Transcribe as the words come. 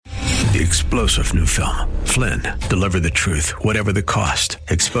The explosive new film, Flynn, deliver the truth, whatever the cost,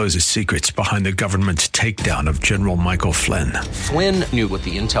 exposes secrets behind the government's takedown of General Michael Flynn. Flynn knew what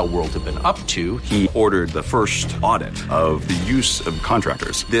the intel world had been up to. He ordered the first audit of the use of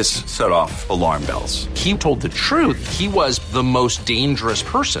contractors. This set off alarm bells. He told the truth. He was the most dangerous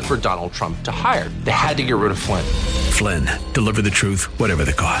person for Donald Trump to hire. They had to get rid of Flynn. Flynn, deliver the truth, whatever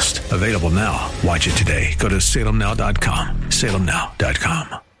the cost. Available now. Watch it today. Go to salemnow.com.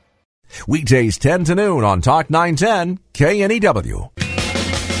 salemnow.com. Weekdays 10 to noon on Talk 910 KNEW.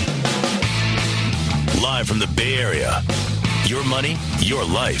 Live from the Bay Area. Your money, your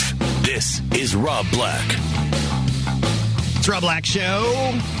life. This is Rob Black. It's Rob Black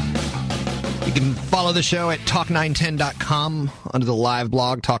Show. You can follow the show at talk910.com under the live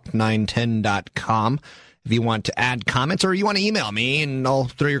blog, talk910.com. If you want to add comments or you want to email me, and I'll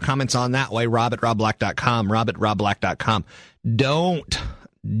throw your comments on that way, rob@robblack.com, rob@robblack.com. Don't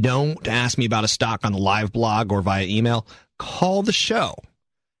ask me about a stock on the live blog or via email. Call the show.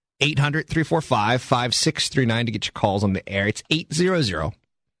 800-345-5639 to get your calls on the air. It's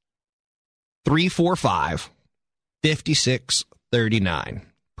 800-345-5639.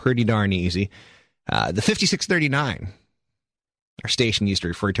 Pretty darn easy. The 5639, our station used to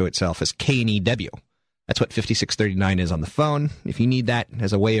refer to itself as KNEW. That's what 5639 is on the phone. If you need that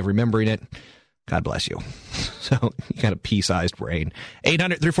as a way of remembering it, God bless you. So you got a pea-sized brain.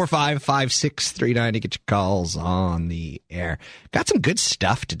 800-345-5639 to get your calls on the air. Got some good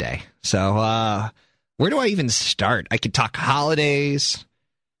stuff today. So where do I even start? I could talk holidays.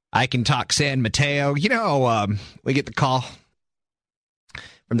 I can talk San Mateo. You know, we get the call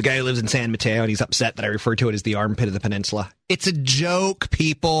from the guy who lives in San Mateo, and he's upset that I refer to it as the armpit of the peninsula. It's a joke,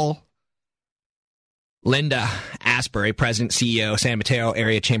 people. Linda Asbury, President, CEO, San Mateo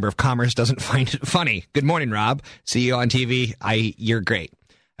Area Chamber of Commerce, doesn't find it funny. Good morning, Rob. See you on TV. You're great.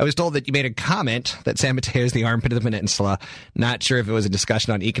 I was told that you made a comment that San Mateo is the armpit of the peninsula. Not sure if it was a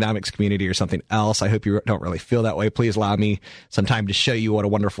discussion on economics, community, or something else. I hope you don't really feel that way. Please allow me some time to show you what a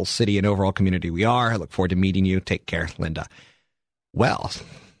wonderful city and overall community we are. I look forward to meeting you. Take care, Linda. Well,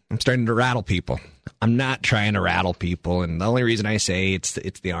 I'm starting to rattle people. I'm not trying to rattle people, and the only reason I say it's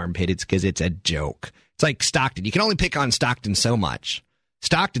the armpit, it's because it's a joke. It's like Stockton. You can only pick on Stockton so much.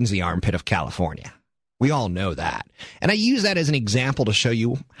 Stockton's the armpit of California. We all know that. And I use that as an example to show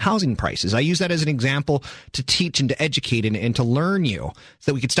you housing prices. I use that as an example to teach and to educate and to learn you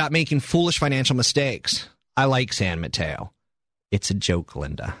so that we could stop making foolish financial mistakes. I like San Mateo. It's a joke,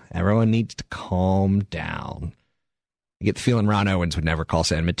 Linda. Everyone needs to calm down. I get the feeling Ron Owens would never call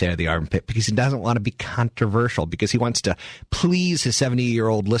San Mateo the armpit because he doesn't want to be controversial, because he wants to please his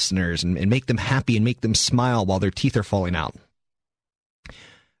 70-year-old listeners and make them happy and make them smile while their teeth are falling out.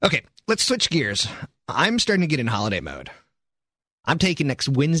 Okay, let's switch gears. I'm starting to get in holiday mode. I'm taking next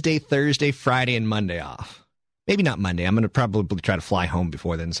Wednesday, Thursday, Friday, and Monday off. Maybe not Monday. I'm going to probably try to fly home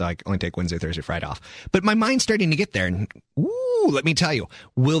before then, so I only take Wednesday, Thursday, Friday off. But my mind's starting to get there. And, let me tell you,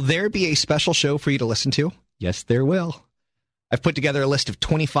 will there be a special show for you to listen to? Yes, there will. I've put together a list of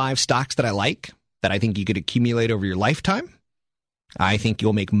 25 stocks that I like, that I think you could accumulate over your lifetime. I think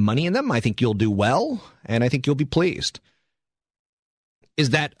you'll make money in them. I think you'll do well, and I think you'll be pleased.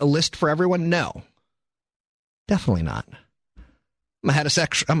 Is that a list for everyone? No. Definitely not. I'm a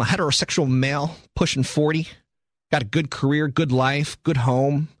heterosexual male, pushing 40, got a good career, good life, good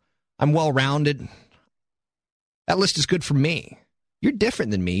home. I'm well-rounded. That list is good for me. You're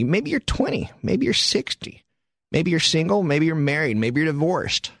different than me. Maybe you're 20. Maybe you're 60. Maybe you're single, maybe you're married, maybe you're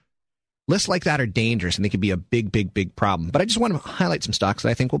divorced. Lists like that are dangerous, and they could be a big, big, big problem. But I just want to highlight some stocks that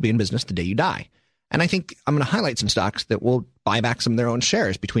I think will be in business the day you die. And I think I'm going to highlight some stocks that will buy back some of their own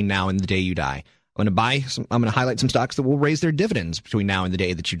shares between now and the day you die. I'm going to highlight some stocks that will raise their dividends between now and the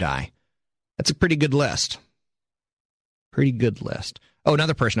day that you die. That's a pretty good list. Pretty good list. Oh,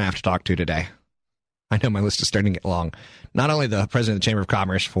 another person I have to talk to today. I know my list is starting to get long. Not only the president of the Chamber of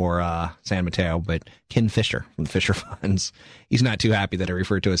Commerce for San Mateo, but Ken Fisher from the Fisher Funds. He's not too happy that I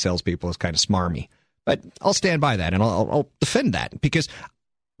refer to his salespeople as kind of smarmy. But I'll stand by that, and I'll defend that, because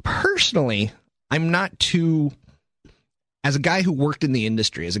personally, I'm not too... As a guy who worked in the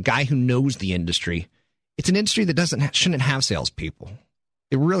industry, as a guy who knows the industry, it's an industry that shouldn't have salespeople.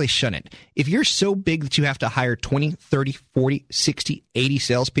 It really shouldn't. If you're so big that you have to hire 20, 30, 40, 60, 80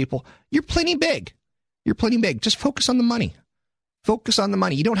 salespeople, you're plenty big. You're plenty big. Just focus on the money. Focus on the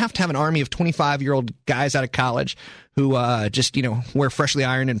money. You don't have to have an army of 25-year-old guys out of college who just, wear freshly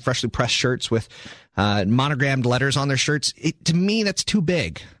ironed and freshly pressed shirts with monogrammed letters on their shirts. To me, that's too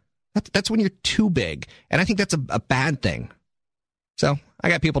big. That's when you're too big. And I think that's a bad thing. So I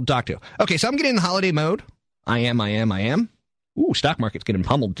got people to talk to. Okay, so I'm getting in the holiday mode. I am. Ooh, stock market's getting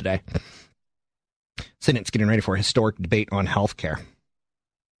pummeled today. Senate's getting ready for a historic debate on health care.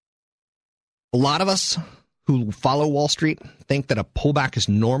 A lot of us who follow Wall Street think that a pullback is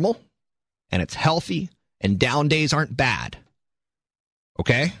normal and it's healthy and down days aren't bad.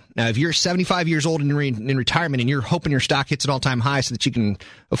 Okay? Now, if you're 75 years old and you're in retirement and you're hoping your stock hits an all-time high so that you can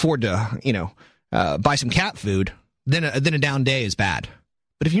afford to, buy some cat food, then a down day is bad.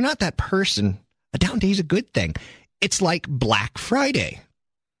 But if you're not that person, a down day is a good thing. It's like Black Friday.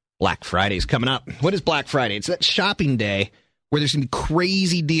 Black Friday's coming up. What is Black Friday? It's that shopping day where there's going to be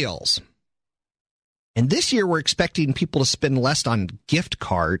crazy deals. And this year, we're expecting people to spend less on gift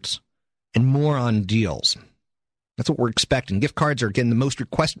cards and more on deals. That's what we're expecting. Gift cards are, again, the most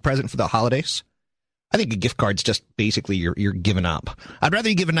requested present for the holidays. I think a gift card's just basically you're giving up. I'd rather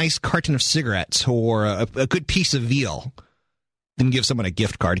you give a nice carton of cigarettes or a good piece of veal than give someone a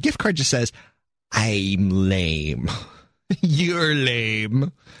gift card. A gift card just says, I'm lame. You're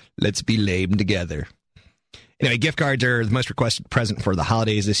lame. Let's be lame together. Anyway, gift cards are the most requested present for the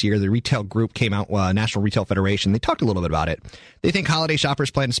holidays this year. The retail group came out, National Retail Federation. They talked a little bit about it. They think holiday shoppers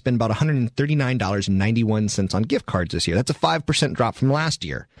plan to spend about $139.91 on gift cards this year. That's a 5% drop from last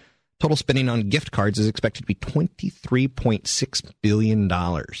year. Total spending on gift cards is expected to be $23.6 billion.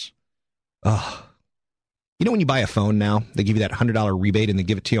 Ugh. You know when you buy a phone now, they give you that $100 rebate and they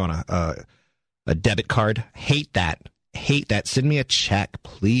give it to you on a debit card? Hate that. Hate that. Send me a check.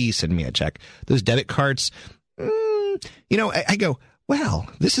 Please send me a check. Those debit cards... I go, well,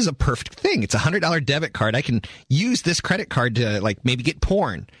 this is a perfect thing. It's a $100 debit card. I can use this credit card to maybe get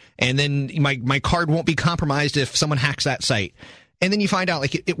porn. And then my card won't be compromised if someone hacks that site. And then you find out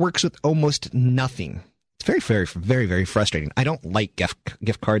it works with almost nothing. It's very, very, very, very frustrating. I don't like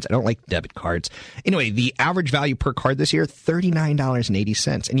gift cards. I don't like debit cards. Anyway, the average value per card this year,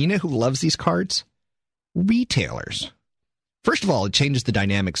 $39.80. And you know who loves these cards? Retailers. First of all, it changes the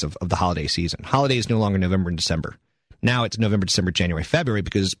dynamics of the holiday season. Holiday is no longer November and December. Now it's November, December, January, February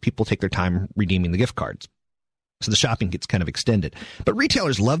because people take their time redeeming the gift cards. So the shopping gets kind of extended. But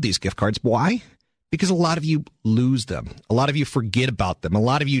retailers love these gift cards. Why? Because a lot of you lose them. A lot of you forget about them. A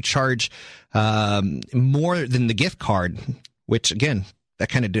lot of you charge more than the gift card, which, again, that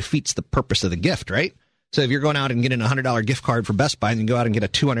kind of defeats the purpose of the gift, right? So if you're going out and getting a $100 gift card for Best Buy and then go out and get a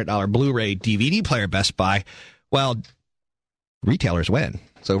 $200 Blu-ray DVD player at Best Buy, well, retailers win.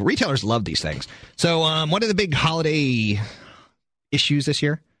 So retailers love these things. So what are the big holiday issues this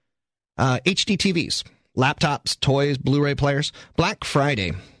year? HD TVs, laptops, toys, Blu-ray players. Black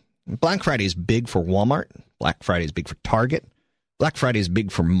Friday. Black Friday is big for Walmart. Black Friday is big for Target. Black Friday is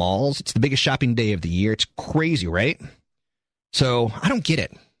big for malls. It's the biggest shopping day of the year. It's crazy, right? So I don't get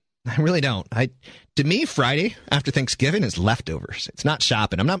it. I really don't. To me, Friday after Thanksgiving is leftovers. It's not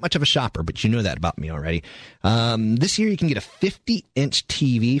shopping. I'm not much of a shopper, but you know that about me already. This year, you can get a 50-inch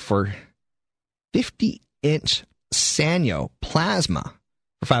TV for 50-inch Sanyo Plasma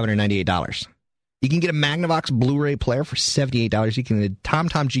for $598. You can get a Magnavox Blu-ray player for $78. You can get a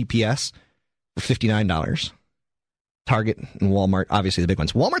TomTom GPS for $59. Target and Walmart, obviously the big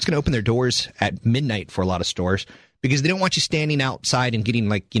ones. Walmart's going to open their doors at midnight for a lot of stores because they don't want you standing outside and getting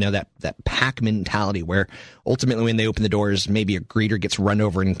that pack mentality where ultimately when they open the doors, maybe a greeter gets run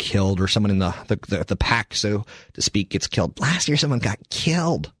over and killed or someone in the pack, so to speak, gets killed. Last year, someone got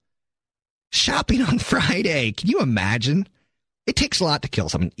killed shopping on Friday. Can you imagine? It takes a lot to kill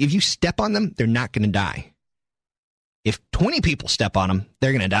someone. If you step on them, they're not going to die. If 20 people step on them,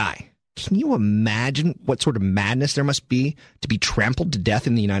 they're going to die. Can you imagine what sort of madness there must be to be trampled to death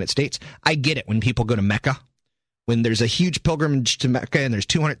in the United States? I get it when people go to Mecca. When there's a huge pilgrimage to Mecca and there's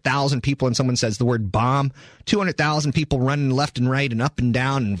 200,000 people and someone says the word bomb, 200,000 people running left and right and up and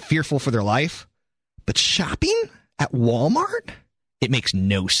down and fearful for their life. But shopping at Walmart? It makes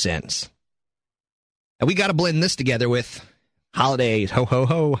no sense. And we got to blend this together with holidays. Ho, ho,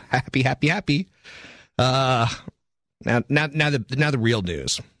 ho. Happy, happy, happy. Now the real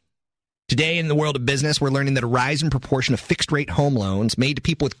news. Today in the world of business, we're learning that a rising proportion of fixed-rate home loans made to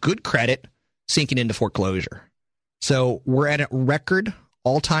people with good credit sinking into foreclosure. So we're at a record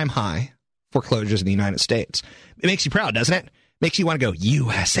all-time high foreclosures in the United States. It makes you proud, doesn't it? Makes you want to go,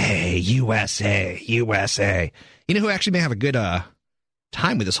 USA, USA, USA. You know who actually may have a good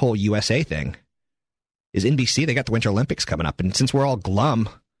time with this whole USA thing? Is NBC. They got the Winter Olympics coming up. And since we're all glum,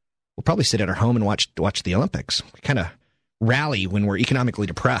 we'll probably sit at our home and watch the Olympics. We kind of rally when we're economically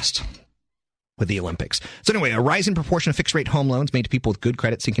depressed with the Olympics. So anyway, a rising proportion of fixed-rate home loans made to people with good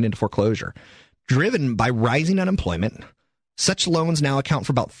credit sinking into foreclosure. Driven by rising unemployment, such loans now account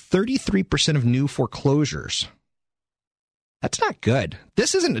for about 33% of new foreclosures. That's not good.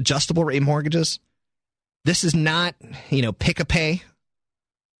 This isn't adjustable rate mortgages. This is not, pick-a-pay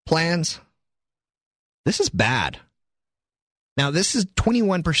plans. This is bad. Now, this is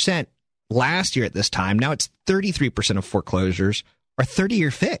 21% last year at this time. Now it's 33% of foreclosures are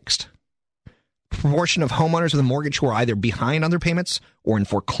 30-year fixed. The proportion of homeowners with a mortgage who are either behind on their payments or in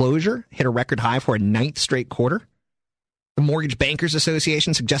foreclosure hit a record high for a 9th straight quarter. The Mortgage Bankers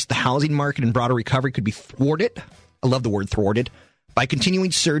Association suggests the housing market and broader recovery could be thwarted. I love the word thwarted. By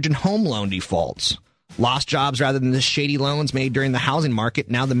continuing surge in home loan defaults. Lost jobs rather than the shady loans made during the housing market.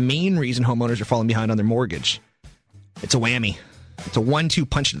 Now the main reason homeowners are falling behind on their mortgage. It's a whammy. It's a 1-2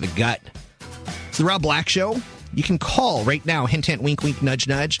 punch to the gut. It's the Rob Black Show. You can call right now. Hint, hint, wink, wink, nudge,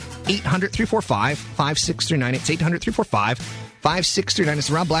 nudge. 800-345-5639. It's 800-345-5639. It's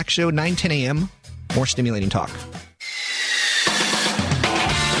the Rob Black Show, 9-10 a.m. More stimulating talk.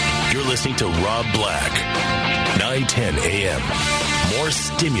 You're listening to Rob Black, 9:10 a.m. More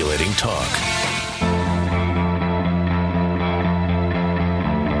stimulating talk.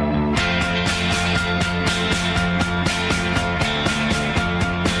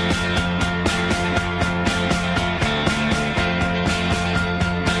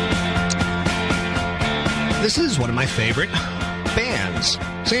 This is one of my favorite bands.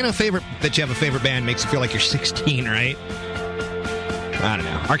 Saying that you have a favorite band makes you feel like you're 16, right? I don't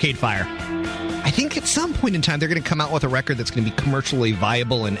know. Arcade Fire. I think at some point in time they're going to come out with a record that's going to be commercially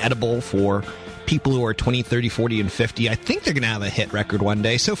viable and edible for people who are 20, 30, 40, and 50. I think they're going to have a hit record one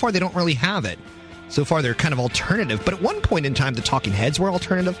day. So far, they don't really have it. So far, they're kind of alternative. But at one point in time, the Talking Heads were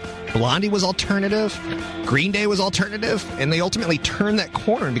alternative. Blondie was alternative. Green Day was alternative. And they ultimately turned that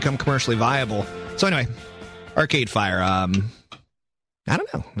corner and become commercially viable. So anyway, Arcade Fire. I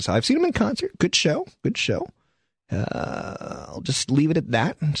don't know. So I've seen them in concert. Good show. Good show. I'll just leave it at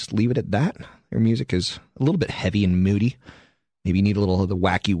that. Their music is a little bit heavy and moody. Maybe you need a little of the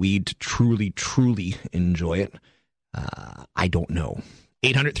wacky weed to truly, truly enjoy it. I don't know.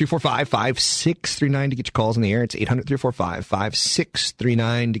 800-345-5639 to get your calls in the air. It's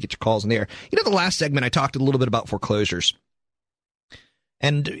 800-345-5639 to get your calls in the air. The last segment I talked a little bit about foreclosures.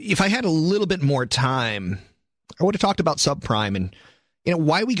 And if I had a little bit more time, I would have talked about subprime and,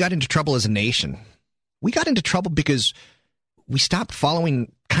 why we got into trouble as a nation. We got into trouble because we stopped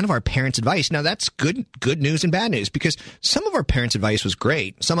following kind of our parents' advice. Now, that's good news and bad news, because some of our parents' advice was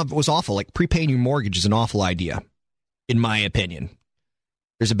great. Some of it was awful, like prepaying your mortgage is an awful idea, in my opinion.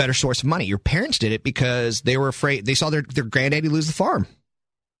 There's a better source of money. Your parents did it because they were afraid. They saw their granddaddy lose the farm.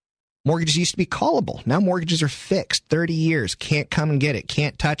 Mortgages used to be callable. Now mortgages are fixed, 30 years. Can't come and get it.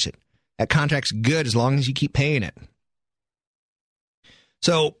 Can't touch it. That contract's good as long as you keep paying it.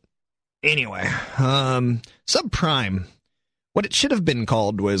 So, anyway, subprime, what it should have been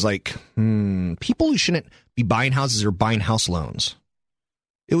called was like, people who shouldn't be buying houses or buying house loans.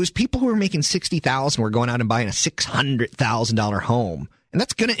 It was people who were making $60,000 were going out and buying a $600,000 home. And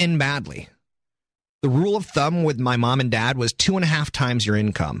that's going to end badly. The rule of thumb with my mom and dad was 2.5 times your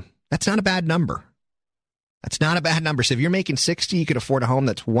income. That's not a bad number. That's not a bad number. So if you're making 60, you could afford a home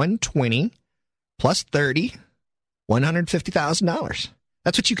that's 120 plus 30, $150,000.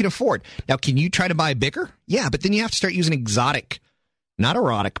 That's what you can afford. Now, can you try to buy bigger? Yeah, but then you have to start using exotic, not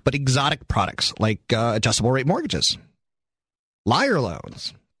erotic, but exotic products like adjustable rate mortgages. Liar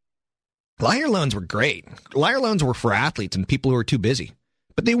loans. Liar loans were great. Liar loans were for athletes and people who were too busy.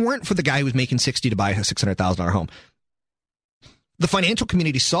 But they weren't for the guy who was making $60 to buy a $600,000 home. The financial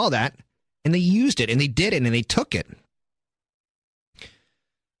community saw that, and they used it, and they did it, and they took it.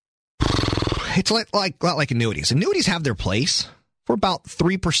 It's like annuities. Annuities have their place for about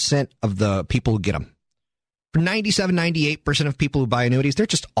 3% of the people who get them. For 97, 98% of people who buy annuities, they're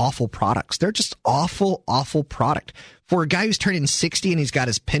just awful products. They're just awful, awful product. For a guy who's turning 60 and he's got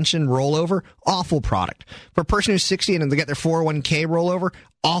his pension rollover, awful product. For a person who's 60 and they get their 401k rollover,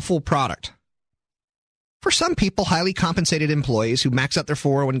 awful product. For some people, highly compensated employees who max out their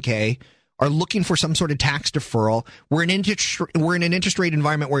 401k are looking for some sort of tax deferral. We're in an interest rate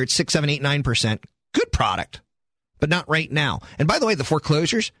environment where it's 6, 7, 8, 9%. Good product, but not right now. And by the way, the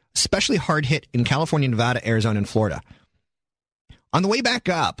foreclosures, especially hard hit in California, Nevada, Arizona, and Florida. On the way back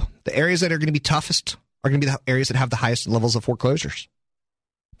up, the areas that are going to be toughest are going to be the areas that have the highest levels of foreclosures,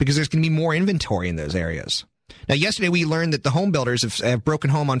 because there's going to be more inventory in those areas. Now, yesterday we learned that the home builders have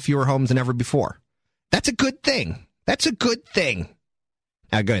broken home on fewer homes than ever before. That's a good thing. That's a good thing.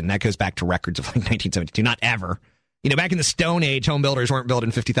 Now, good, and that goes back to records of like 1972, not ever. Back in the Stone Age, home builders weren't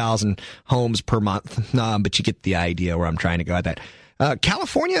building 50,000 homes per month. But you get the idea where I'm trying to go at that.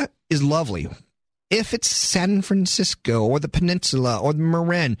 California is lovely. If it's San Francisco or the Peninsula or the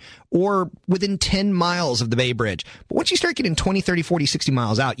Marin or within 10 miles of the Bay Bridge. But once you start getting 20, 30, 40, 60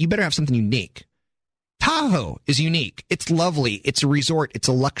 miles out, you better have something unique. Tahoe is unique. It's lovely. It's a resort. It's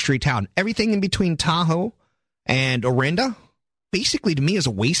a luxury town. Everything in between Tahoe and Orinda, basically to me, is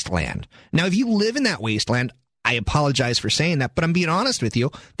a wasteland. Now, if you live in that wasteland, I apologize for saying that, but I'm being honest with you.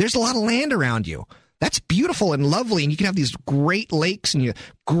 There's a lot of land around you. That's beautiful and lovely, and you can have these great lakes and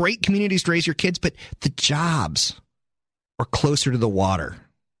great communities to raise your kids, but the jobs are closer to the water.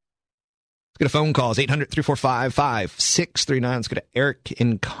 Let's get a phone call. It's 800-345-5639. Let's go to Eric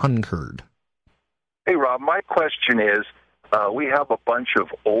in Concord. Hey, Rob, my question is, we have a bunch of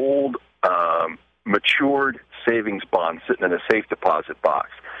old, matured savings bonds sitting in a safe deposit box.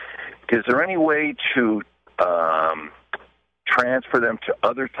 Is there any way to transfer them to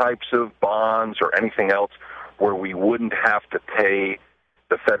other types of bonds or anything else where we wouldn't have to pay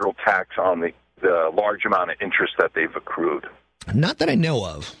the federal tax on the large amount of interest that they've accrued? Not that I know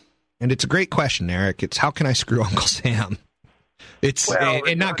of. And it's a great question, Eric. It's how can I screw Uncle Sam? It's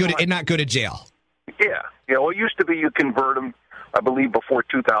and not go to jail. Yeah. Well, it used to be you convert them, I believe before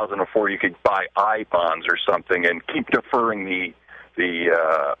 2004, you could buy I-bonds or something and keep deferring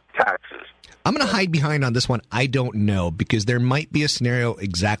the taxes. I'm going to hide behind on this one. I don't know, because there might be a scenario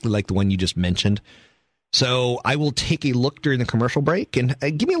exactly like the one you just mentioned. So I will take a look during the commercial break and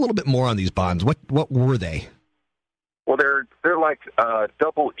give me a little bit more on these bonds. What were they? Well, they're like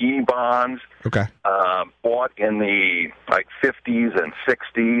double E bonds. Okay. Bought in the 50s and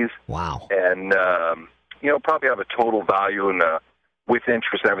 60s. Wow. And probably have a total value with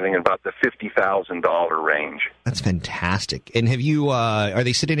interest and everything in about the $50,000 range. That's fantastic. And have you? Are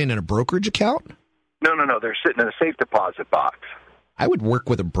they sitting in a brokerage account? No. They're sitting in a safe deposit box. I would work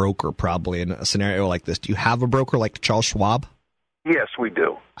with a broker probably in a scenario like this. Do you have a broker like Charles Schwab? Yes, we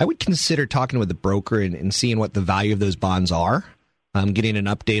do. I would consider talking with the broker and seeing what the value of those bonds are, getting an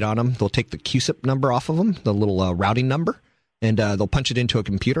update on them. They'll take the QSIP number off of them, the little routing number, and they'll punch it into a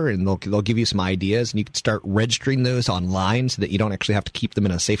computer, and they'll give you some ideas, and you can start registering those online so that you don't actually have to keep them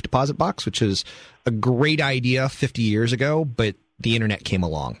in a safe deposit box, which is a great idea 50 years ago, but the internet came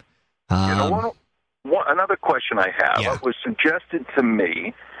along. Another question I have. Yeah. It was suggested to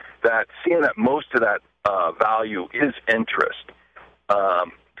me that seeing that most of that value is interest,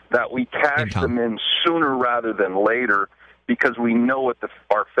 that we cash them in sooner rather than later because we know what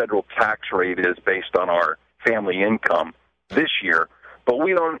our federal tax rate is based on our family income this year. But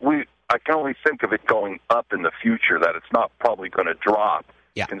I can only think of it going up in the future, that it's not probably going to drop.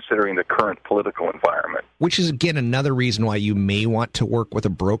 Yeah. Considering the current political environment. Which is, again, another reason why you may want to work with a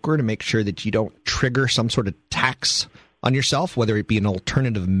broker to make sure that you don't trigger some sort of tax on yourself, whether it be an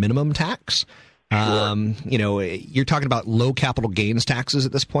alternative minimum tax. Sure. You're talking about low capital gains taxes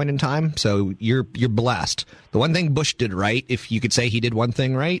at this point in time, so you're blessed. The one thing Bush did right, if you could say he did one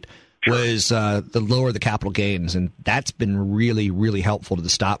thing right, was the lower the capital gains, and that's been really, really helpful to the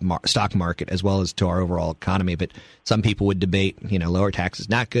stock market as well as to our overall economy. But some people would debate, lower taxes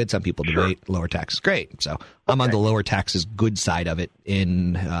not good. Some people debate lower taxes great. So I'm on the lower taxes good side of it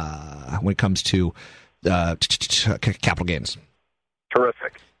when it comes to capital gains.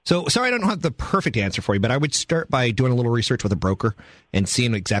 Terrific. So, sorry, I don't have the perfect answer for you, but I would start by doing a little research with a broker and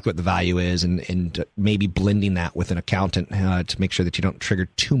seeing exactly what the value is and maybe blending that with an accountant to make sure that you don't trigger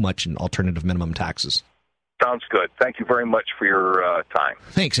too much in alternative minimum taxes. Sounds good. Thank you very much for your time.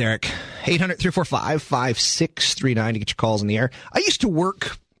 Thanks, Eric. 800-345-5639 to get your calls in the air. I used to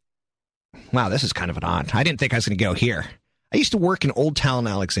work... Wow, this is kind of an odd... I didn't think I was going to go here. I used to work in Old Town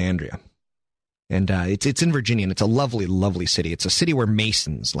Alexandria. And it's in Virginia, and it's a lovely, lovely city. It's a city where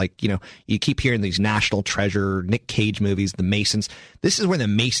Masons, you keep hearing these National Treasure, Nick Cage movies, the Masons. This is where the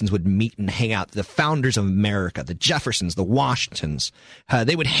Masons would meet and hang out. The founders of America, the Jeffersons, the Washingtons,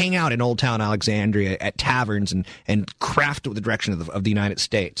 they would hang out in Old Town Alexandria at taverns and craft with the direction of the United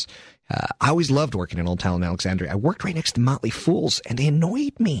States. I always loved working in Old Town Alexandria. I worked right next to the Motley Fools, and they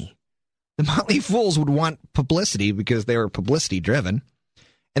annoyed me. The Motley Fools would want publicity because they were publicity driven.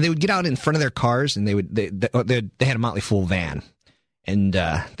 And they would get out in front of their cars, and they had a Motley Fool van, and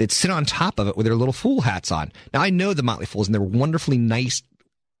they'd sit on top of it with their little fool hats on. Now, I know the Motley Fools, and they're wonderfully nice,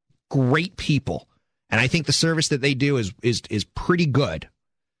 great people, and I think the service that they do is pretty good.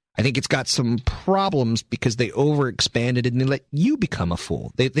 I think it's got some problems because they overexpanded and they let you become a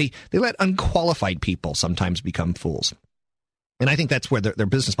fool. They let unqualified people sometimes become fools. And I think that's where their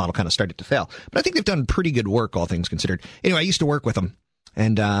business model kind of started to fail. But I think they've done pretty good work, all things considered. Anyway, I used to work with them.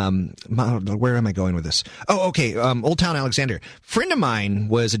 And where am I going with this? Oh, okay. Old Town Alexandria. Friend of mine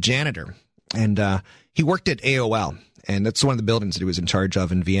was a janitor, and he worked at AOL, and that's one of the buildings that he was in charge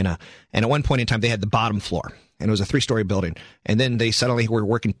of in Vienna. And at one point in time, they had the bottom floor, and it was a 3-story building. And then they suddenly were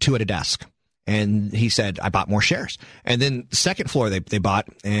working 2 at a desk. And he said, I bought more shares. And then the second floor they bought,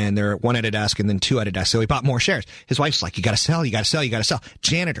 and they're one at a desk and then two at a desk. So he bought more shares. His wife's like, you got to sell, you got to sell, you got to sell.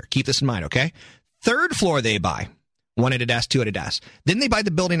 Janitor, keep this in mind, okay? Third floor they buy, one at a desk, two at a desk. Then they buy the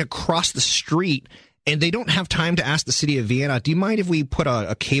building across the street, and they don't have time to ask the city of Vienna, do you mind if we put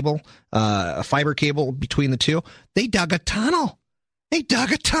a cable, a fiber cable between the two? They dug a tunnel. They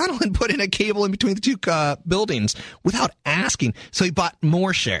dug a tunnel and put in a cable in between the two buildings without asking. So he bought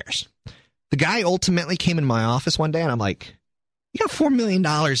more shares. The guy ultimately came in my office one day, and I'm like, you got $4 million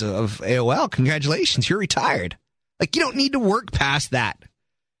of AOL. Congratulations. You're retired. Like, you don't need to work past that.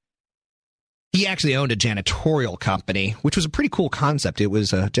 He actually owned a janitorial company, which was a pretty cool concept. It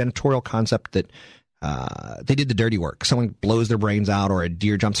was a janitorial concept that they did the dirty work. Someone blows their brains out, or a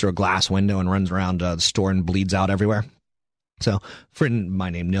deer jumps through a glass window and runs around the store and bleeds out everywhere. So, a friend of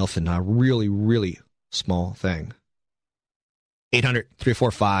mine named Nilfin, a really, really small thing.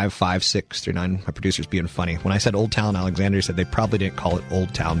 800-345-5639. My producer's being funny. When I said Old Town Alexandria, said they probably didn't call it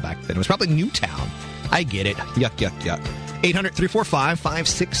Old Town back then. It was probably New Town. I get it. Yuck, yuck, yuck.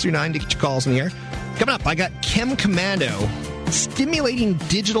 800-345-5639 to get your calls in the air. Coming up, I got Chem Commando, stimulating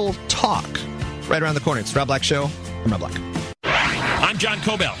digital talk. Right around the corner. It's the Rob Black Show. I'm Rob Black. I'm John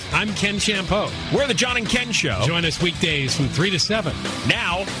Cobell. I'm Ken Champeau. We're the John and Ken Show. Join us weekdays from 3 to 7.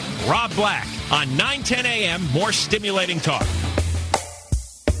 Now, Rob Black on 9:10 a.m. More stimulating talk.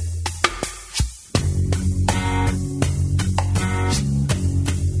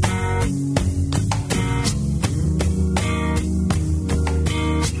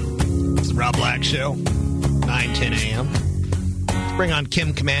 It's the Rob Black Show, 9:10 a.m. Let's bring on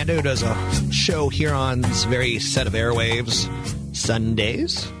Kim Commando, who does a show here on this very set of airwaves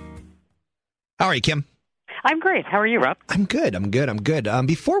Sundays. How are you, Kim? I'm great. How are you, Rob? I'm good.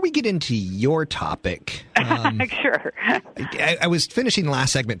 Before we get into your topic, sure. I was finishing the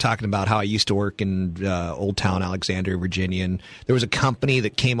last segment talking about how I used to work in Old Town Alexandria, Virginia, and there was a company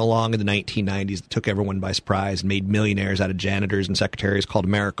that came along in the 1990s that took everyone by surprise and made millionaires out of janitors and secretaries called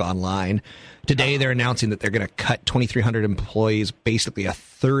America Online. Today, they're announcing that they're going to cut 2,300 employees, basically a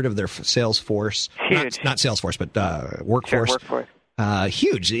third of their sales force. Huge. Not sales force, but workforce. Sure, workforce.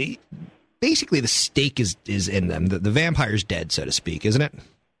 Huge. Basically, the stake is in them. The vampire's dead, so to speak, isn't it?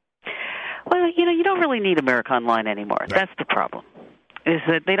 Well, you don't really need America Online anymore. Right. That's the problem, is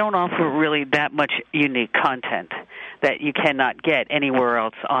that they don't offer really that much unique content that you cannot get anywhere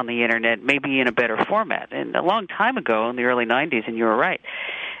else on the Internet, maybe in a better format. And a long time ago, in the early 90s, and you were right,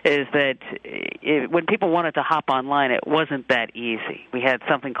 is that when people wanted to hop online, it wasn't that easy. We had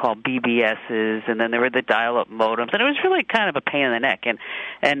something called BBSs, and then there were the dial-up modems, and it was really kind of a pain in the neck. And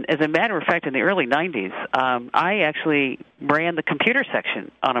as a matter of fact, in the early 90s, I actually ran the computer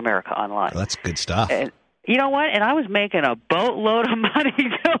section on America Online. Oh, that's good stuff. And you know what? And I was making a boatload of money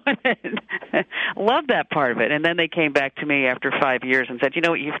doing it. Loved that part of it. And then they came back to me after 5 years and said, you know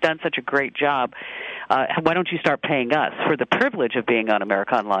what, you've done such a great job. Why don't you start paying us for the privilege of being on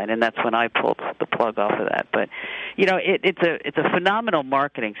America Online? And that's when I pulled the plug off of that. But, it's a phenomenal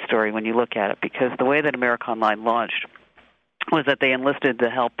marketing story when you look at it, because the way that America Online launched was that they enlisted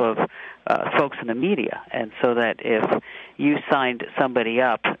the help of folks in the media. And so that if you signed somebody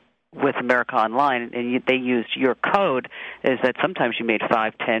up with America Online and they used your code, is that sometimes you made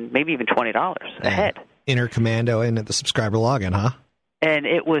 $5, $10, maybe even $20 a head. Enter Commando in at the subscriber login, huh? And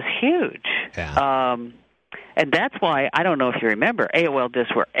it was huge. Yeah. And that's why, I don't know if you remember, AOL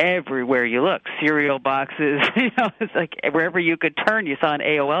discs were everywhere you look. Cereal boxes, it's like wherever you could turn, you saw an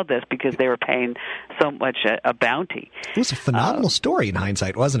AOL disc because they were paying so much a bounty. It was a phenomenal story in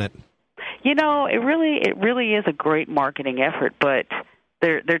hindsight, wasn't it? It really is a great marketing effort, but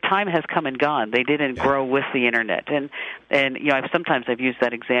their time has come and gone. They didn't grow with the Internet. And sometimes I've used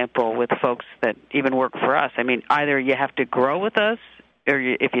that example with folks that even work for us. I mean, either you have to grow with us, or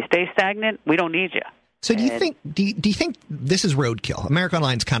if you stay stagnant, we don't need you. So do you think this is roadkill? America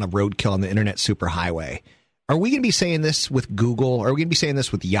Online's kind of roadkill on the Internet superhighway. Are we going to be saying this with Google? Are we going to be saying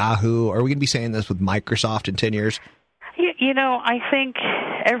this with Yahoo? Are we going to be saying this with Microsoft in 10 years? I think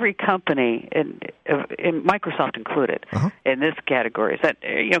every company, and Microsoft included, in this category, is that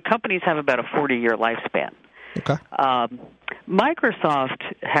companies have about a 40-year lifespan. Okay. Microsoft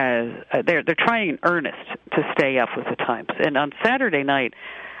has they're trying in earnest to stay up with the times. And on Saturday night,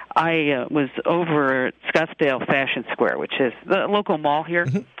 I was over at Scottsdale Fashion Square, which is the local mall here,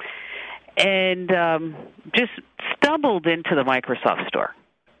 and just stumbled into the Microsoft store.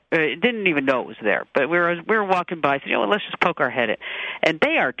 Didn't even know it was there, but we were walking by, said, let's just poke our head in. And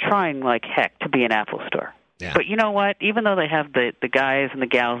they are trying like heck to be an Apple store. Yeah. But you know what? Even though they have the guys and the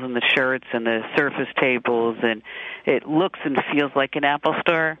gals and the shirts and the Surface tables, and it looks and feels like an Apple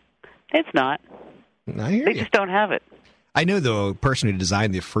store, It's not. They just don't have it. I know the person who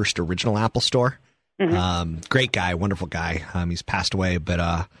designed the first original Apple Store. Mm-hmm. Great guy, wonderful guy. He's passed away,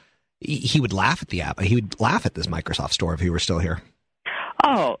 but he would laugh at the app. He would laugh at this Microsoft Store if he were still here.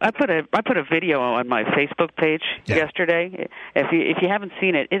 Oh, I put a video on my Facebook page yesterday. If you haven't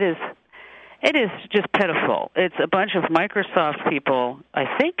seen it, it is just pitiful. It's a bunch of Microsoft people, I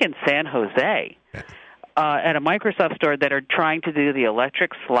think in San Jose, at a Microsoft store that are trying to do the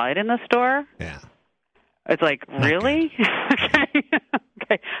electric slide in the store. Yeah. It's like, really?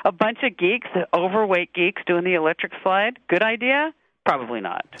 Okay. A bunch of geeks, overweight geeks doing the electric slide. Good idea? Probably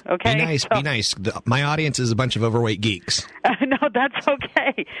not. Okay. Be nice. My audience is a bunch of overweight geeks. No, that's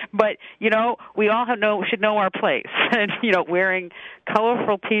okay. But we all should know our place. And wearing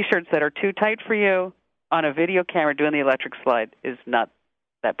colorful T-shirts that are too tight for you on a video camera doing the electric slide is not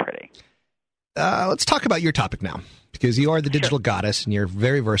that pretty. Let's talk about your topic now, because you are the digital goddess and you're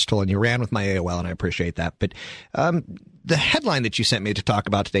very versatile and you ran with my AOL and I appreciate that. But the headline that you sent me to talk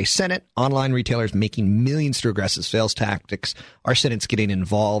about today, Senate, online retailers making millions through aggressive sales tactics. Our Senate's getting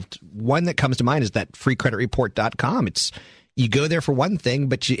involved. One that comes to mind is that freecreditreport.com. You go there for one thing,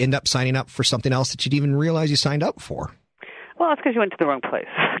 but you end up signing up for something else that you didn't even realize you signed up for. Well, it's because you went to the wrong place.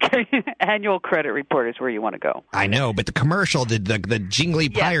 Okay, Annual Credit Report is where you want to go. I know, but the commercial, the jingly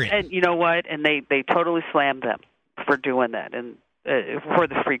pirate. And you know what? And they totally slammed them for doing that. And for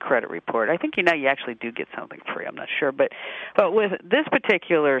the free credit report, I think you actually do get something free. I'm not sure, but with this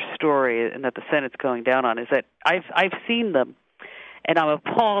particular story, and that the Senate's going down on, is that I've seen them, and I'm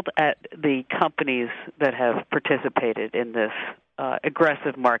appalled at the companies that have participated in this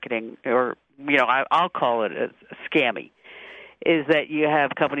aggressive marketing, or I'll call it a scammy. Is that you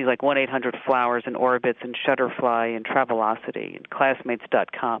have companies like 1-800-Flowers and Orbitz and Shutterfly and Travelocity and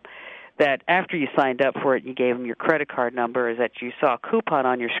Classmates.com that after you signed up for it and you gave them your credit card number, is that you saw a coupon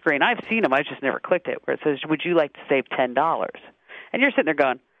on your screen. I've seen them. I just never clicked it, where it says, would you like to save $10? And you're sitting there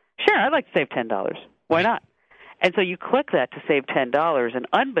going, sure, I'd like to save $10. Why not? And so you click that to save $10, and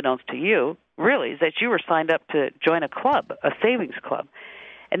unbeknownst to you, really, is that you were signed up to join a club, a savings club.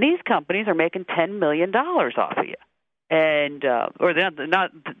 And these companies are making $10 million off of you. And or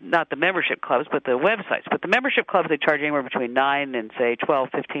not the membership clubs, but the websites. But the membership clubs, they charge anywhere between $9 and say $12,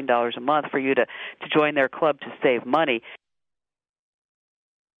 $15 a month for you to join their club to save money.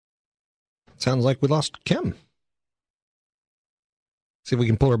 Sounds like we lost Kim. See if we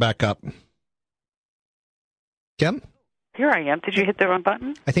can pull her back up. Kim? Here I am. Did you hit the wrong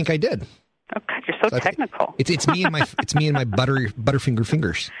button? I think I did. Oh God, you're so technical. It's me and my butterfinger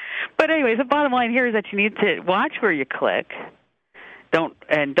fingers. But anyways, the bottom line here is that you need to watch where you click. Don't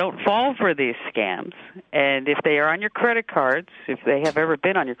fall for these scams. And if they are on your credit cards, if they have ever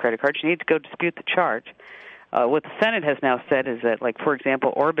been on your credit cards, you need to go dispute the charge. What the Senate has now said is that, like, for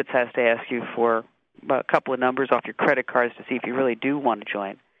example, Orbitz has to ask you for a couple of numbers off your credit cards to see if you really do want to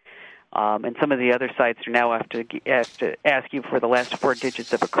join. And some of the other sites are now have to ask you for the last 4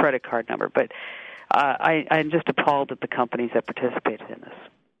 digits of a credit card number. But I'm just appalled at the companies that participated in this.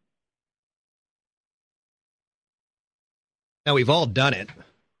 Now, we've all done it,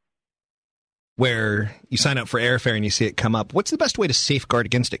 where you sign up for airfare and you see it come up. What's the best way to safeguard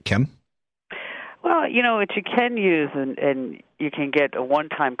against it, Kim? Well, what you can use, and you can get a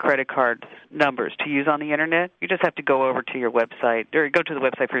one-time credit card numbers to use on the Internet. You just have to go over to your website, or go to the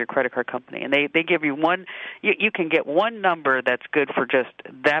website for your credit card company, and they give you one. You can get one number that's good for just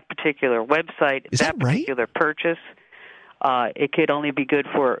that particular website, that particular purchase. It could only be good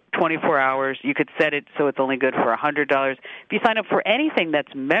for 24 hours. You could set it so it's only good for $100. If you sign up for anything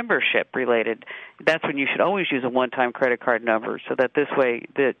that's membership-related, that's when you should always use a one-time credit card number, so that this way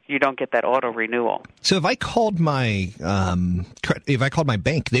that you don't get that auto-renewal. So if I called my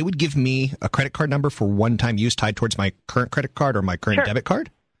bank, they would give me a credit card number for one-time use tied towards my current credit card or my current debit card?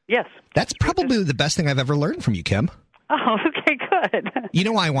 Yes. That's probably the best thing I've ever learned from you, Kim. Oh, okay, good. You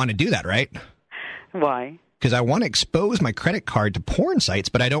know why I want to do that, right? Why? Because I want to expose my credit card to porn sites,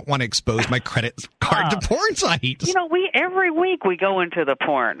 but I don't want to expose my credit card to porn sites. Every week we go into the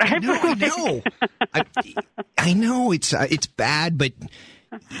porn. I know. I know it's bad, but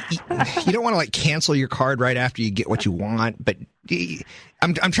you don't want to cancel your card right after you get what you want. But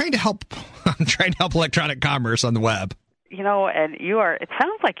I'm trying to help. I'm trying to help electronic commerce on the web. And you are. It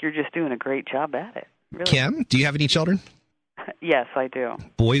sounds like you're just doing a great job at it. Really. Kim, do you have any children? Yes, I do.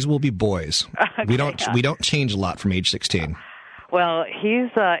 Boys will be boys. Okay, we don't change a lot from age 16. Well, he's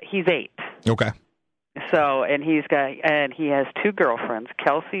 8. Okay. So, and he has 2 girlfriends,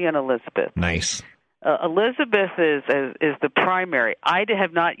 Kelsey and Elizabeth. Nice. Elizabeth is the primary. I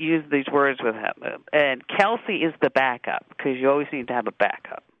have not used these words with him. And Kelsey is the backup, because you always need to have a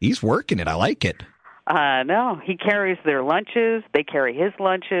backup. He's working it. I like it. No, he carries their lunches. They carry his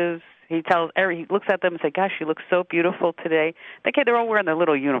lunches. He looks at them and says, "Gosh, you look so beautiful today." They're all wearing their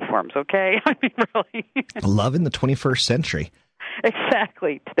little uniforms, okay? I mean, really. Love in the 21st century.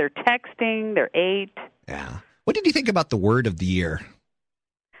 Exactly. They're texting. They're 8. Yeah. What did you think about the word of the year?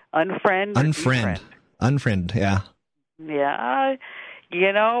 Unfriend. Unfriend, yeah. Yeah.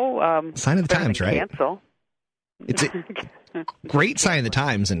 Sign of the times, right? Cancel. It's a great sign of the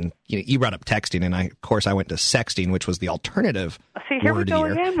times, and you brought up texting, and I went to sexting, which was the alternative. See, here we go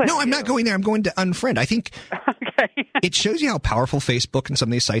again with No, I'm not going there. I'm going to unfriend. I think it shows you how powerful Facebook and some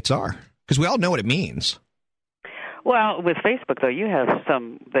of these sites are, because we all know what it means. Well, with Facebook, though, you have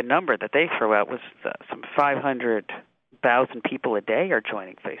the number that they throw out was some 500,000 people a day are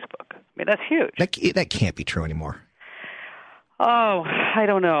joining Facebook. I mean, that's huge. That can't be true anymore. Oh, I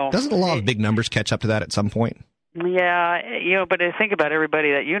don't know. Doesn't the law of big numbers catch up to that at some point? Yeah, but think about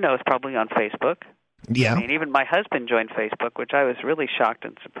everybody that you know is probably on Facebook. Yeah. I mean, even my husband joined Facebook, which I was really shocked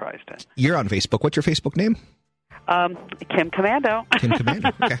and surprised at. You're on Facebook. What's your Facebook name? Kim Commando. Kim Commando.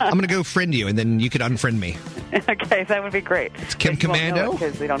 Okay. I'm going to go friend you, and then you could unfriend me. Okay, that would be great. It's Kim Commando.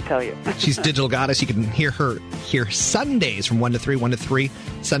 Because we don't tell you. She's Digital Goddess. You can hear her Sundays from 1 to 3,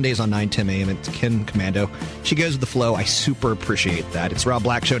 Sundays on 9:10 a.m. It's Kim Commando. She goes with the flow. I super appreciate that. It's Rob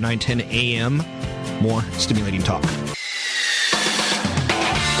Black Show, 9:10 a.m. More stimulating talk.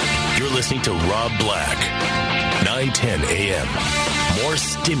 You're listening to Rob Black, 9:10 a.m. More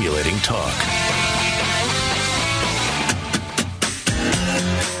stimulating talk.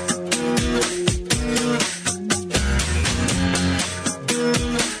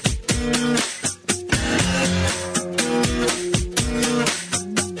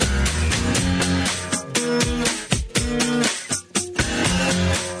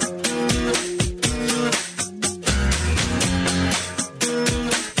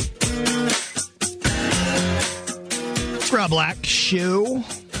 Rob Black Show.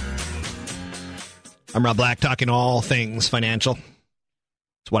 I'm Rob Black, talking all things financial.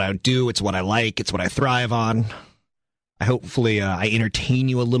 It's what I do. It's what I like. It's what I thrive on. Hopefully I entertain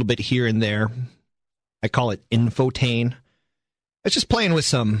you a little bit here and there. I call it infotain. It's just playing with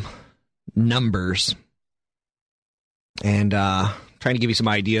some numbers and trying to give you some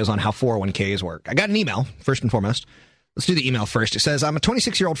ideas on how 401ks work. I got an email, first and foremost. Let's do the email first. It says, I'm a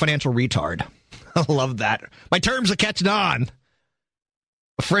 26-year-old financial retard. I love that. My terms are catching on.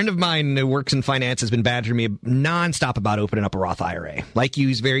 A friend of mine who works in finance has been badgering me nonstop about opening up a Roth IRA. Like you,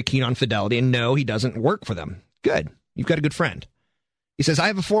 he's very keen on Fidelity, and no, he doesn't work for them. Good. You've got a good friend. He says, I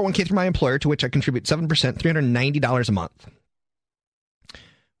have a 401k through my employer to which I contribute 7%, $390 a month,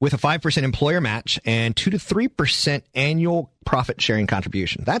 with a 5% employer match and 2 to 3% annual profit sharing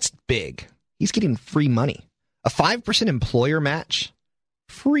contribution. That's big. He's getting free money. A 5% employer match,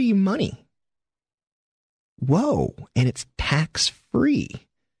 free money. Whoa. And it's tax-free.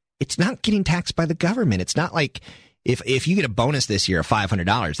 It's not getting taxed by the government. It's not like if you get a bonus this year of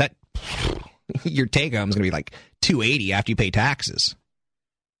 $500, that your take home is going to be like $280 after you pay taxes.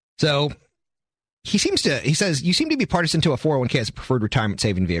 So he says, you seem to be partisan to a 401k as a preferred retirement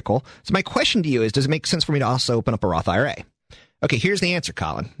saving vehicle. So my question to you is, does it make sense for me to also open up a Roth IRA? Okay, here's the answer,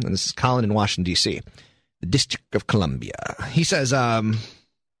 Colin. And this is Colin in Washington, D.C., the District of Columbia. He says,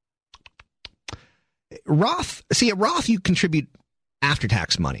 Roth, at Roth, you contribute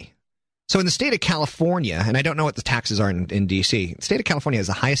after-tax money. So in the state of California, and I don't know what the taxes are in D.C., the state of California has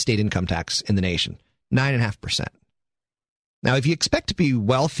the highest state income tax in the nation, 9.5%. Now, if you expect to be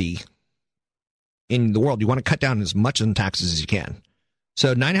wealthy in the world, you want to cut down as much on taxes as you can.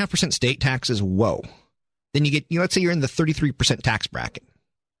 So 9.5% state taxes, whoa. Then you get, let's say you're in the 33% tax bracket.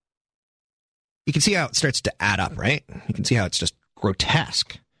 You can see how it starts to add up, right? You can see how it's just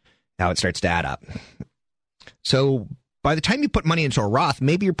grotesque, how it starts to add up. So by the time you put money into a Roth,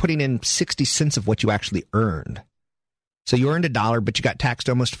 maybe you're putting in 60 cents of what you actually earned. So you earned $1, but you got taxed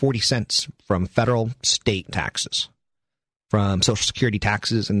almost 40 cents from federal, state taxes, from Social Security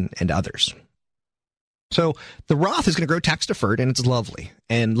taxes and others. So the Roth is going to grow tax deferred, and it's lovely.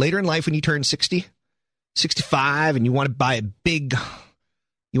 And later in life, when you turn 60, 65, and you want to buy a big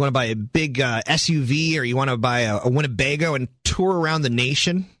SUV, or you want to buy a Winnebago and tour around the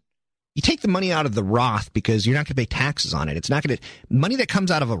nation, you take the money out of the Roth because you're not going to pay taxes on it. It's not going to, money that comes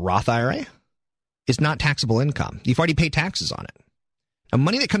out of a Roth IRA is not taxable income. You've already paid taxes on it. Now,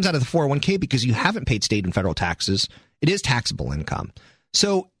 money that comes out of the 401k because you haven't paid state and federal taxes, it is taxable income.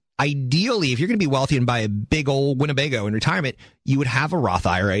 So Ideally, if you're going to be wealthy and buy a big old Winnebago in retirement, you would have a Roth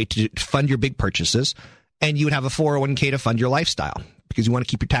IRA to fund your big purchases, and you would have a 401k to fund your lifestyle because you want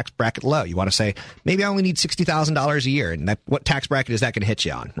to keep your tax bracket low. You want to say, maybe I only need $60,000 a year, and what tax bracket is that going to hit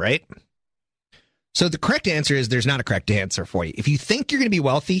you on, right? So the correct answer is there's not a correct answer for you. If you think you're going to be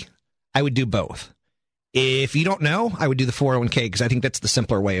wealthy, I would do both. If you don't know, I would do the 401k because I think that's the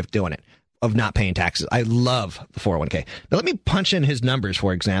simpler way of doing it, of not paying taxes. I love the 401k. Now, let me punch in his numbers,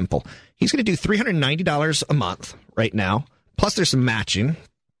 for example. He's going to do $390 a month right now, plus there's some matching.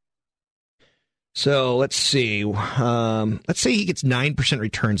 So let's see. Let's say he gets 9%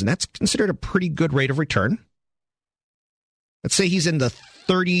 returns, and that's considered a pretty good rate of return. Let's say he's in the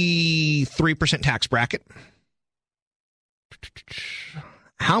 33% tax bracket.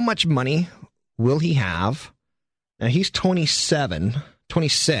 How much money will he have? Now, he's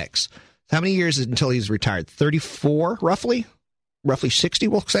 26. How many years until he's retired? 34, roughly? Roughly 60,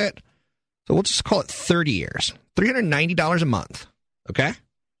 we'll say it. So we'll just call it 30 years. $390 a month. Okay?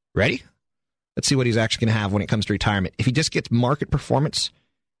 Ready? Let's see what he's actually going to have when it comes to retirement. If he just gets market performance,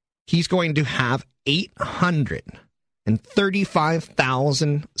 he's going to have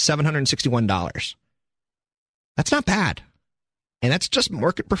 $835,761. That's not bad. And that's just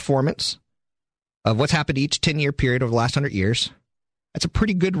market performance of what's happened each 10-year period over the last 100 years. That's a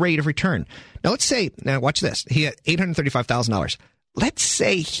pretty good rate of return. Now, let's say, watch this. He had $835,000. Let's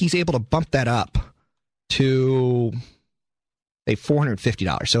say he's able to bump that up to, say,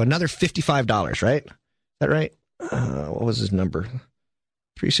 $450. So another $55, right? Is that right? What was his number?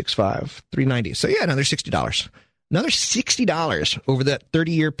 365, 390. So, yeah, another $60. Another $60 over that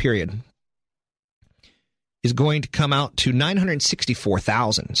 30-year period is going to come out to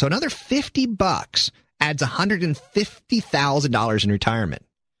 $964,000. So another $50 adds $150,000 in retirement.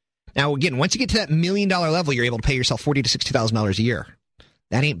 Now, again, once you get to that $1 million level, you're able to pay yourself $40,000 to $60,000 a year.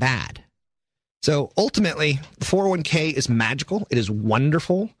 That ain't bad. So ultimately, the 401k is magical. It is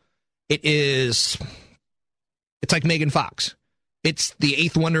wonderful. It's like Megan Fox. It's the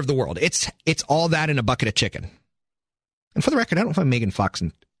eighth wonder of the world. It's all that in a bucket of chicken. And for the record, I don't find Megan Fox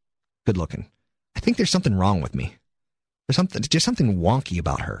good looking. I think there's something wrong with me. There's just something wonky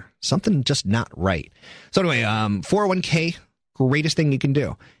about her. Something just not right. So anyway, 401k, greatest thing you can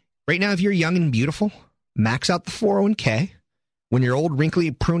do. Right now, if you're young and beautiful, max out the 401k. When you're old, wrinkly,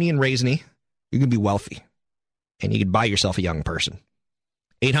 pruny, and raisiny, you can be wealthy. And you can buy yourself a young person.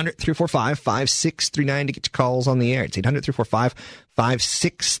 800-345-5639 to get your calls on the air. It's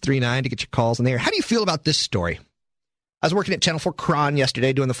 800-345-5639 to get your calls on the air. How do you feel about this story? I was working at Channel 4 Cron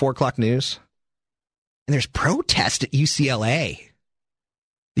yesterday doing the 4 o'clock news. And there's protest at UCLA.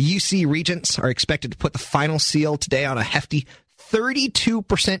 The UC Regents are expected to put the final seal today on a hefty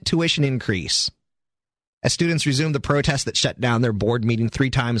 32% tuition increase as students resumed the protest that shut down their board meeting 3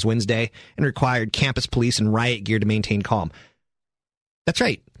 times Wednesday and required campus police and riot gear to maintain calm. That's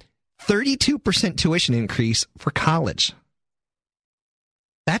right. 32% tuition increase for college.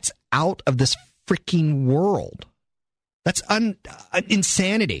 That's out of this freaking world. That's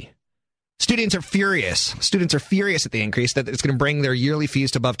insanity. Students are furious. Students are furious at the increase that it's going to bring their yearly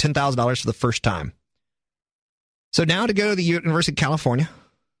fees to above $10,000 for the first time. So now to go to the University of California,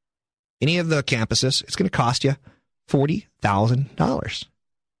 any of the campuses, it's going to cost you $40,000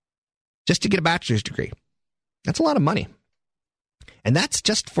 just to get a bachelor's degree. That's a lot of money. And that's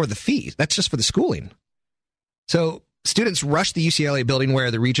just for the fees. That's just for the schooling. So students rushed the UCLA building where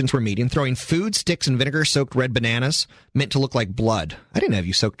the regents were meeting, throwing food, sticks, and vinegar-soaked red bananas meant to look like blood. I didn't have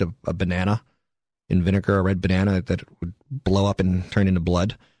you soaked a banana in vinegar, a red banana that would blow up and turn into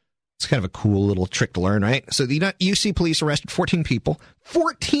blood. It's kind of a cool little trick to learn, right? So the UC police arrested 14 people.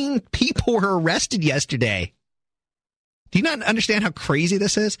 14 people were arrested yesterday. Do you not understand how crazy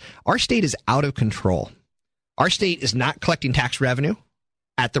this is? Our state is out of control. Our state is not collecting tax revenue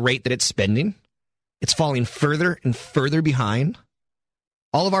at the rate that it's spending. It's falling further and further behind.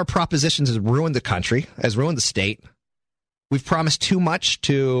 All of our propositions has ruined the country, has ruined the state. We've promised too much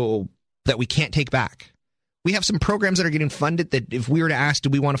that we can't take back. We have some programs that are getting funded that if we were to ask, do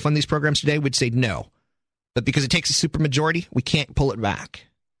we want to fund these programs today, we'd say no. But because it takes a supermajority, we can't pull it back.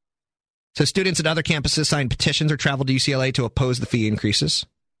 So students at other campuses signed petitions or traveled to UCLA to oppose the fee increases.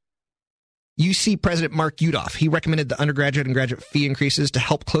 UC President Mark Yudof, he recommended the undergraduate and graduate fee increases to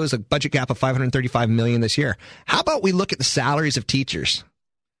help close a budget gap of $535 million this year. How about we look at the salaries of teachers?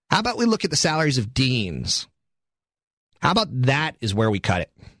 How about we look at the salaries of deans? How about that is where we cut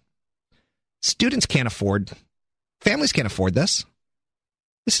it? Students can't afford, families can't afford this.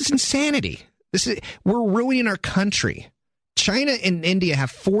 This is insanity. We're ruining our country. China and India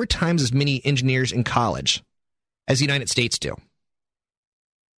have 4 times as many engineers in college as the United States do.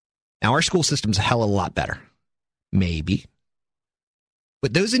 Now, our school system's a hell of a lot better. Maybe.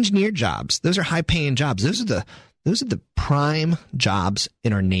 But those engineer jobs, those are high-paying jobs. Those are the prime jobs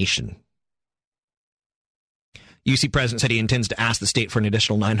in our nation. UC president said he intends to ask the state for an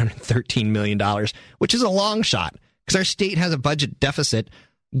additional $913 million, which is a long shot because our state has a budget deficit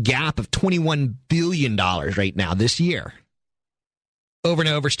gap of $21 billion right now this year. Over and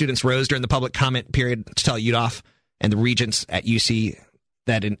over, students rose during the public comment period to tell UDOF and the regents at UC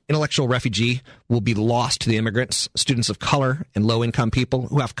that an intellectual refugee will be lost to the immigrants, students of color, and low-income people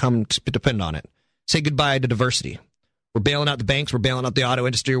who have come to depend on it. Say goodbye to diversity. We're bailing out the banks. We're bailing out the auto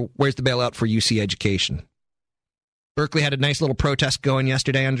industry. Where's the bailout for UC education? Berkeley had a nice little protest going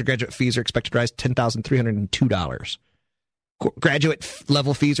yesterday. Undergraduate fees are expected to rise $10,302. Graduate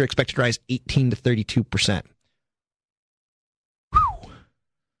level fees are expected to rise 18 to 32%.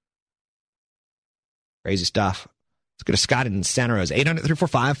 Crazy stuff. Let's go to Scott in Santa Rosa.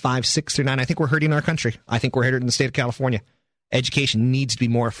 800-345-5639. I think we're hurting our country. I think we're hurting the state of California. Education needs to be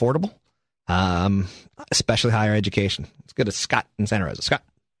more affordable, especially higher education. Let's go to Scott in Santa Rosa. Scott.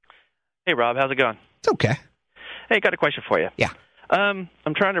 Hey, Rob. How's it going? It's okay. Hey, got a question for you. Yeah. I'm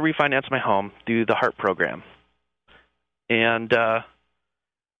trying to refinance my home through the HARP program. And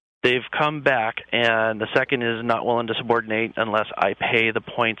they've come back, and the second is not willing to subordinate unless I pay the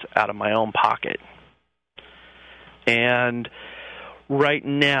points out of my own pocket. And right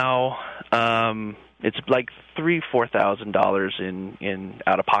now, it's like $4,000 in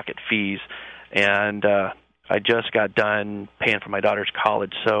out-of-pocket fees. And I just got done paying for my daughter's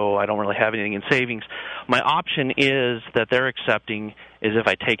college, so I don't really have anything in savings. My option is that they're accepting is if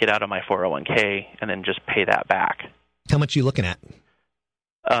I take it out of my 401k and then just pay that back. How much are you looking at?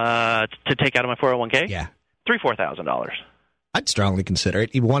 To take out of my 401k? Yeah. $4,000. I'd strongly consider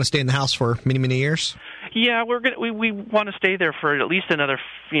it. You want to stay in the house for many, many years? Yeah, we want to stay there for at least another,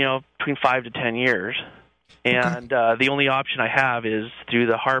 between 5 to 10 years. And the only option I have is through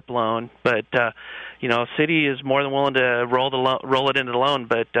the HARP loan, but Citi is more than willing to roll it into the loan.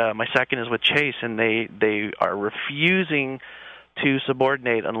 But my second is with Chase, and they are refusing to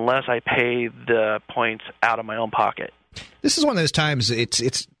subordinate unless I pay the points out of my own pocket. This is one of those times.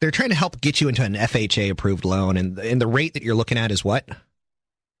 It's they're trying to help get you into an FHA approved loan, and the rate that you're looking at is what?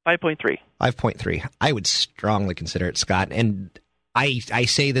 5.3. 5.3. I would strongly consider it, Scott. And I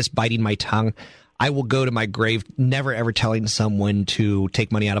say this biting my tongue. I will go to my grave never, ever telling someone to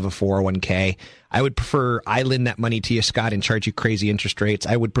take money out of a 401k. I would prefer I lend that money to you, Scott, and charge you crazy interest rates.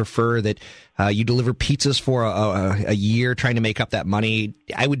 I would prefer that you deliver pizzas for a year trying to make up that money.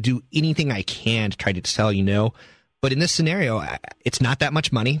 I would do anything I can to try to tell you no. But in this scenario, it's not that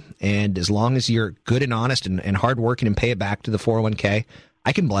much money. And as long as you're good and honest and hardworking and pay it back to the 401k,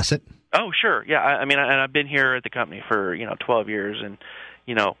 I can bless it. Oh, sure. Yeah. I mean, and I've been here at the company for, 12 years. And,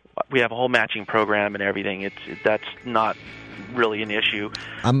 we have a whole matching program and everything. That's not really an issue.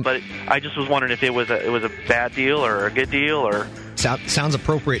 But I just was wondering if it was a bad deal or a good deal or. Sounds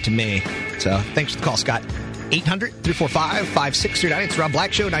appropriate to me. So thanks for the call, Scott. 800-345-5639. It's Rob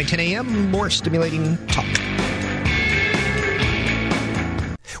Black Show, 9:10 a.m. More stimulating talk.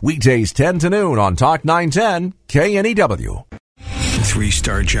 Weekdays 10 to noon on Talk 910 KNEW.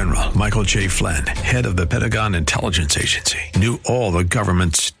 3-star General Michael J. Flynn, head of the Pentagon Intelligence Agency, knew all the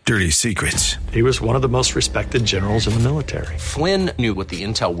government's dirty secrets. He was one of the most respected generals in the military. Flynn knew what the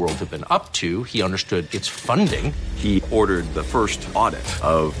intel world had been up to. He understood its funding. He ordered the first audit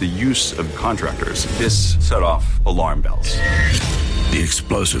of the use of contractors. This set off alarm bells. The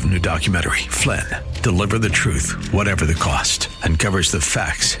explosive new documentary, Flynn, Deliver the Truth, Whatever the Cost, uncovers the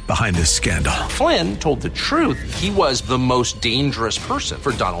facts behind this scandal. Flynn told the truth. He was the most dangerous person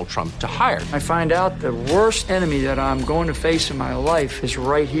for Donald Trump to hire. I find out the worst enemy that I'm going to face in my life is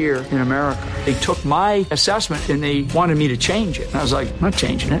right here in America. They took my assessment and they wanted me to change it. And I was like, I'm not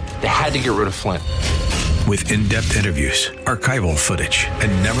changing it. They had to get rid of Flynn. With in-depth interviews, archival footage,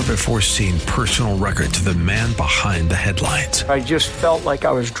 and never-before-seen personal records of the man behind the headlines. I just felt like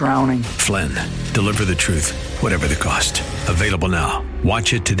I was drowning. Flynn, Deliver the Truth, Whatever the Cost. Available now.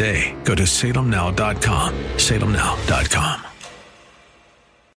 Watch it today. Go to salemnow.com. salemnow.com.